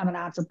mean, I'm an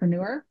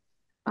entrepreneur.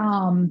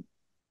 Um,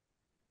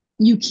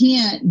 you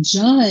can't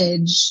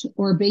judge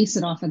or base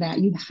it off of that.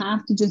 You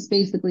have to just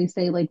basically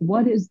say, like,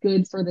 what is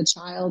good for the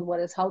child, what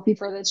is healthy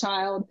for the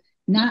child.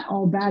 Not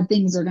all bad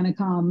things are going to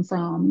come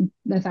from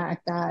the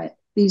fact that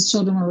these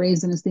children were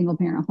raised in a single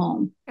parent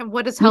home. And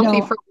what is You healthy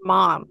know, for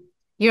mom?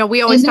 You know,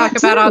 we always and talk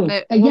that about on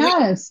too. the well,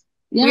 Yes.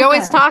 we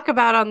always Yes. talk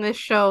about on this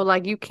show,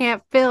 like you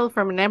can't fill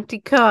from an empty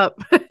cup.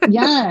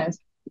 Yes.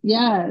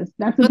 Yes,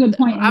 that's a But good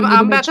point, and we need to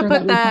I'm make about to sure that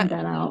put we point that.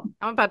 that out.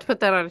 I'm about to put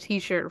that on a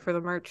T-shirt for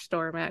the merch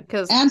store, Matt,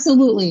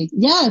 Absolutely.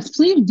 Yes,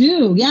 please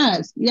do.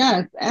 Yes,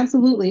 yes,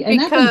 absolutely. And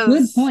that's a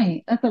good because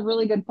point. That's a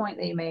really good point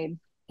that you made.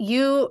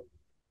 you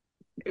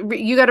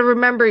you got to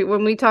remember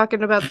when we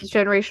talking about the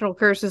generational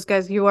curses,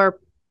 guys. You are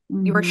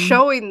Hmm.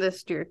 showing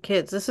this to your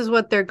kids. This is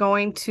what they're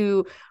going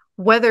to,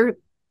 whether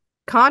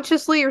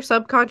consciously or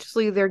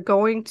subconsciously, they're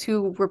going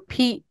to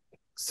repeat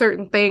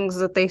certain things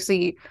that they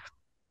see.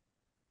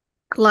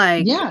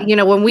 Like, Yeah.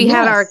 when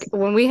Yes.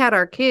 we had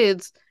our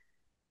kids,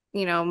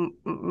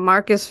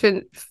 Marcus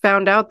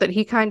found out that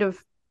he kind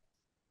of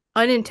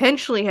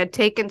unintentionally had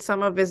taken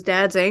some of his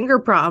dad's anger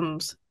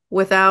problems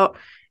without,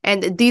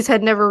 and these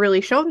had never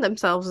really shown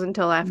themselves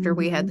until after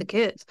we had the Hmm.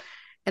 kids.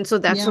 And so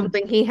that's Yeah.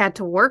 something he had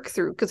to work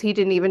through because he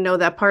didn't even know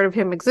that part of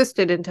him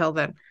existed until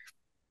then.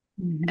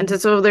 And Hmm.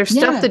 so there's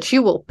stuff Yeah. that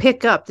you will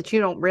pick up that you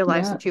don't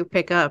realize Yeah. that you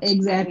pick up, and you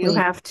Exactly.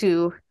 have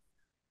to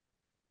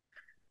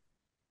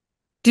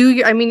do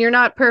your, I mean, you're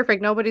not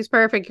perfect. Nobody's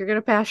perfect. You're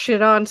gonna pass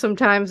shit on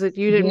sometimes that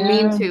you didn't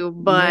mean Yeah. to,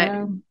 but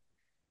Yeah.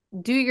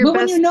 do your But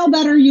when you best. know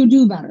better, you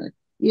do better.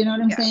 You know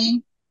what I'm Yeah.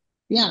 saying?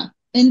 Yeah.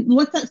 And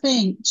what's that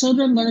saying?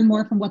 Children learn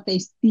more from what they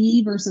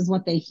see versus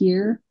what they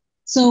hear.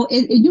 So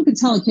you can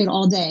tell a kid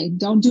all day,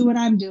 don't do what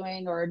I'm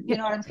doing, or you Yeah.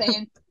 know what I'm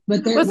saying?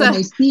 But they're What's when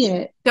they that? see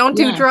it, Don't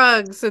do yeah,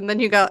 drugs, and then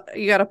you got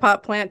a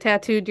pot plant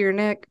tattooed to your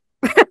neck.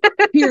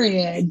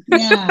 period.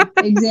 Yeah,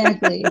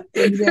 exactly.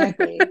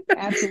 Exactly.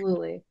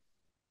 Absolutely.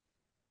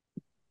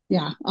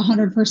 Yeah,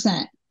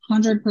 100%.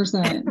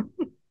 100%.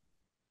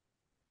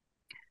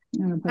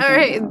 I'm gonna put All that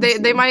right, down too.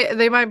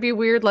 they might be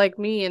weird like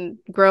me and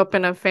grow up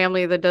in a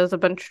family that does a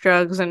bunch of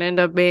drugs and end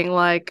up being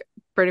like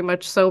pretty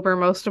much sober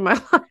most of my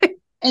life.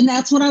 And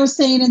that's what I was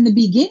saying in the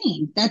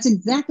beginning. That's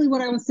exactly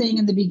what I was saying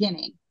in the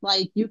beginning.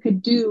 Like you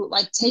could do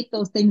like take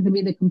those things and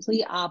be the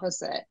complete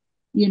opposite.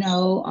 You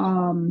know,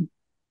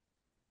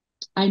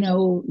 I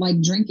know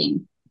like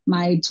drinking.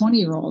 My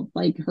 20-year-old,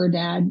 like her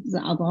dad's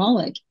an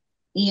alcoholic.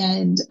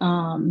 And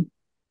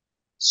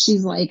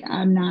she's like,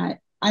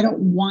 I don't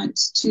want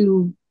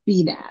to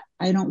be that.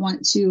 I don't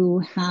want to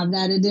have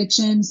that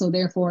addiction. So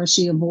therefore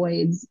she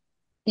avoids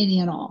any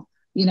and all,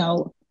 you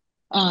know.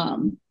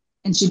 Um,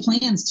 and she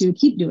plans to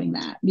keep doing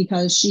that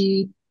because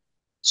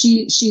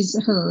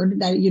she's heard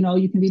that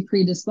you can be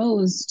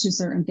predisposed to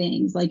certain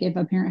things, like if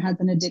a parent has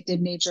an addictive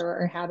nature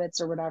or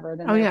habits or whatever,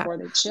 then Oh yeah, therefore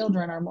the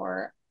children are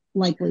more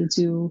likely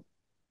to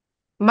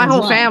my as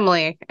whole well.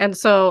 family. And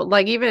so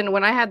like even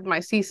when I had my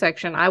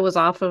C-section, I was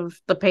off of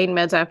the pain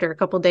meds after a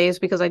couple days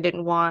because I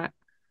didn't want.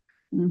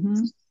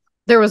 Hmm.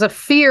 There was a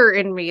fear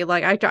in me.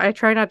 Like I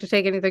try not to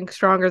take anything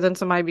stronger than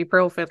some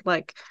ibuprofen.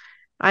 Like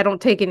I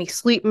don't take any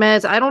sleep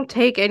meds. I don't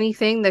take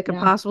anything that could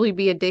Yeah. possibly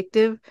be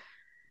addictive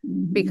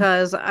Hmm.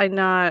 because I'm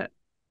not,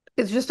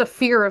 it's just a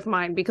fear of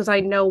mine because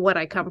I know what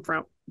I come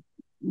from.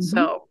 Hmm.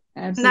 So,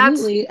 and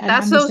Absolutely, and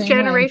that's I'm the those same way.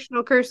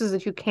 generational curses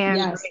that you can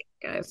Yes.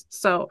 break, guys.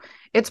 So,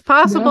 it's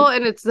possible Yep.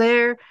 and it's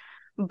there,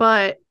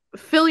 but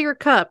fill your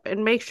cup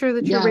and make sure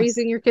that you're Yes.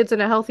 raising your kids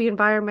in a healthy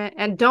environment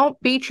and don't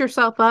beat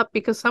yourself up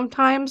because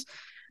sometimes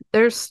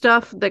there's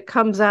stuff that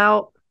comes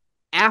out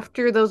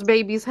after those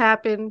babies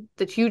happen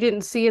that you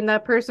didn't see in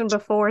that person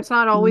before. It's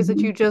not always that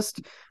Hmm. you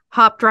just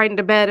hopped right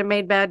into bed and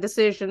made bad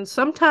decisions.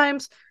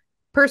 Sometimes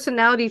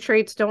personality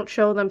traits don't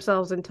show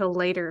themselves until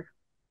later.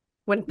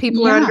 When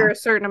people are under Yeah. a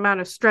certain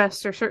amount of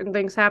stress or certain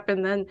things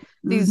happen, then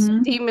these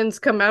Hmm. demons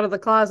come out of the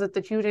closet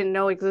that you didn't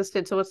know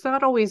existed. So it's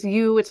not always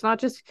you. It's not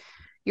just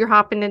you're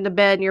hopping into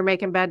bed and you're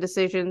making bad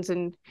decisions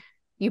and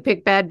you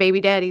pick bad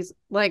baby daddies.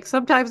 Like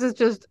sometimes it's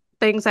just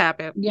things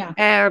happen. Yeah.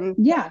 And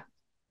Yeah.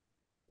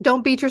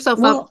 don't beat yourself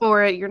up Well,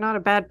 for it. You're not a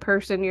bad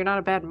person. You're not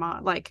a bad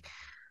mom. Like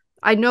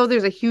I know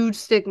there's a huge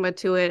stigma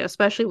to it,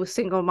 especially with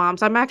single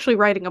moms. I'm actually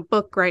writing a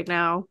book right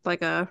now,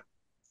 like a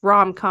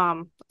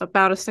rom-com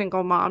about a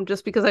single mom,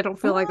 just because I don't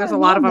feel like oh, there's I a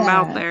lot of love them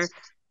out that. there.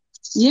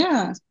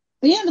 Yeah.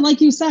 But yeah,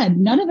 like you said,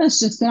 none of us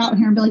just sit out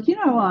here and be like, you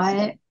know what?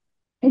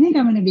 I think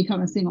I'm going to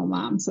become a single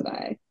mom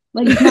today.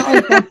 Like, it's not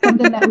like that's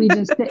something that we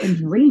just sit and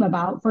dream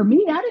about. For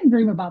me, I didn't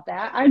dream about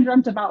that. I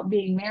dreamt about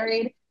being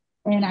married.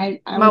 And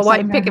I My always said,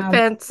 I'm white going to picket have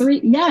fence.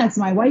 three. Yes,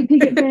 my white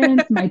picket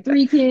fence, my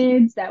three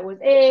kids. That was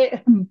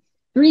it.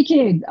 Three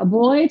kids, a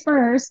boy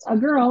first, a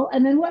girl,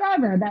 and then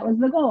whatever. That was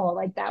the goal.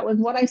 Like, that was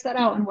what I set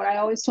out and what I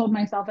always told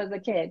myself as a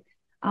kid.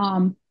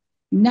 Um,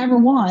 Never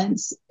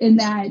once in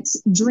that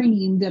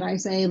dream did I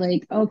say,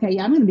 like, okay,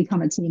 yeah, I'm going to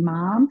become a teen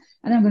mom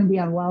and I'm going to be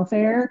on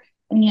welfare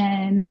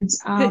and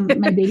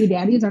my baby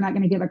daddies are not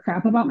going to give a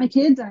crap about my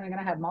kids. I'm going to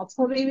have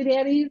multiple baby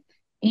daddies,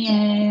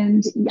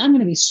 and I'm going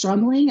to be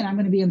struggling, and I'm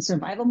going to be in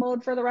survival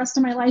mode for the rest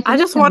of my life, I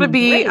and it's just going to want to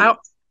be be great.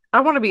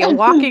 I want to be a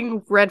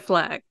walking red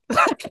flag.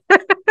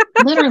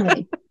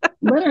 Literally,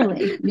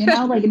 literally,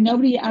 like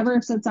nobody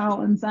ever sits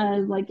out and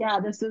says, like, yeah,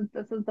 this is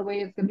the way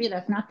it's going to be.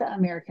 That's not the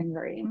American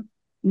dream.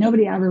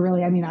 Nobody ever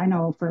really. I mean, I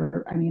know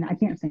for. I mean, I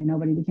can't say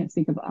nobody. We can't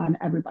speak on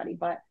everybody,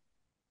 but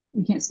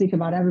we can't speak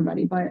about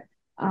everybody, but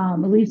at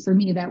least for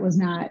me,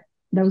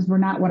 those were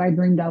not what I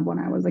dreamed of when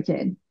I was a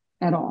kid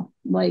at all.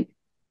 Like,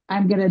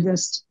 I'm gonna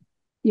just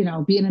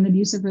be in an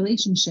abusive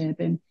relationship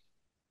and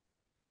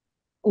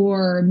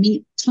or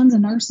meet tons of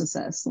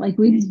narcissists. Like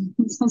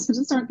those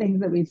just aren't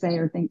things that we say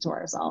or think to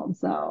ourselves.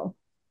 So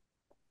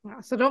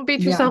So don't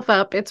beat yeah. yourself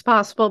up. It's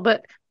possible,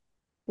 but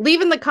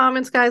leave in the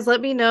comments, guys.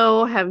 Let me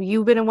know. Have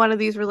you been in one of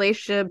these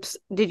relationships?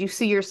 Did you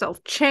see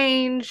yourself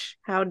change?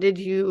 How did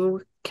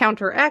you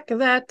counteract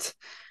that?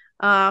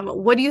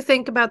 What do you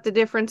think about the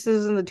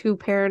differences in the two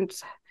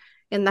parents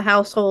in the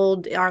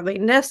household? Are they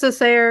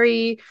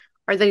necessary?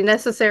 Are they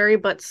necessary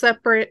but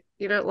separate?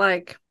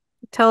 Like,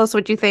 tell us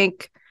what you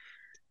think.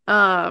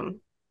 Um,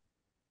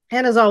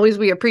 and as always,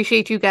 we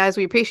appreciate you guys.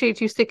 We appreciate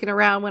you sticking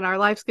around when our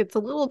lives gets a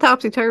little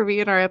topsy-turvy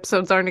and our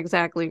episodes aren't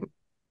exactly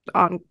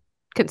on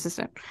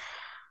consistent.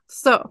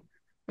 So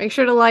make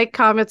sure to like,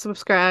 comment,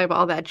 subscribe,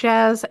 all that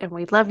jazz. And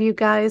we love you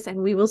guys.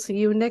 And we will see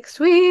you next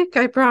week.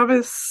 I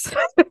promise.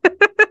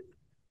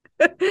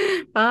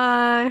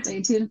 Bye.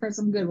 Stay tuned for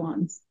some good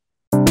ones.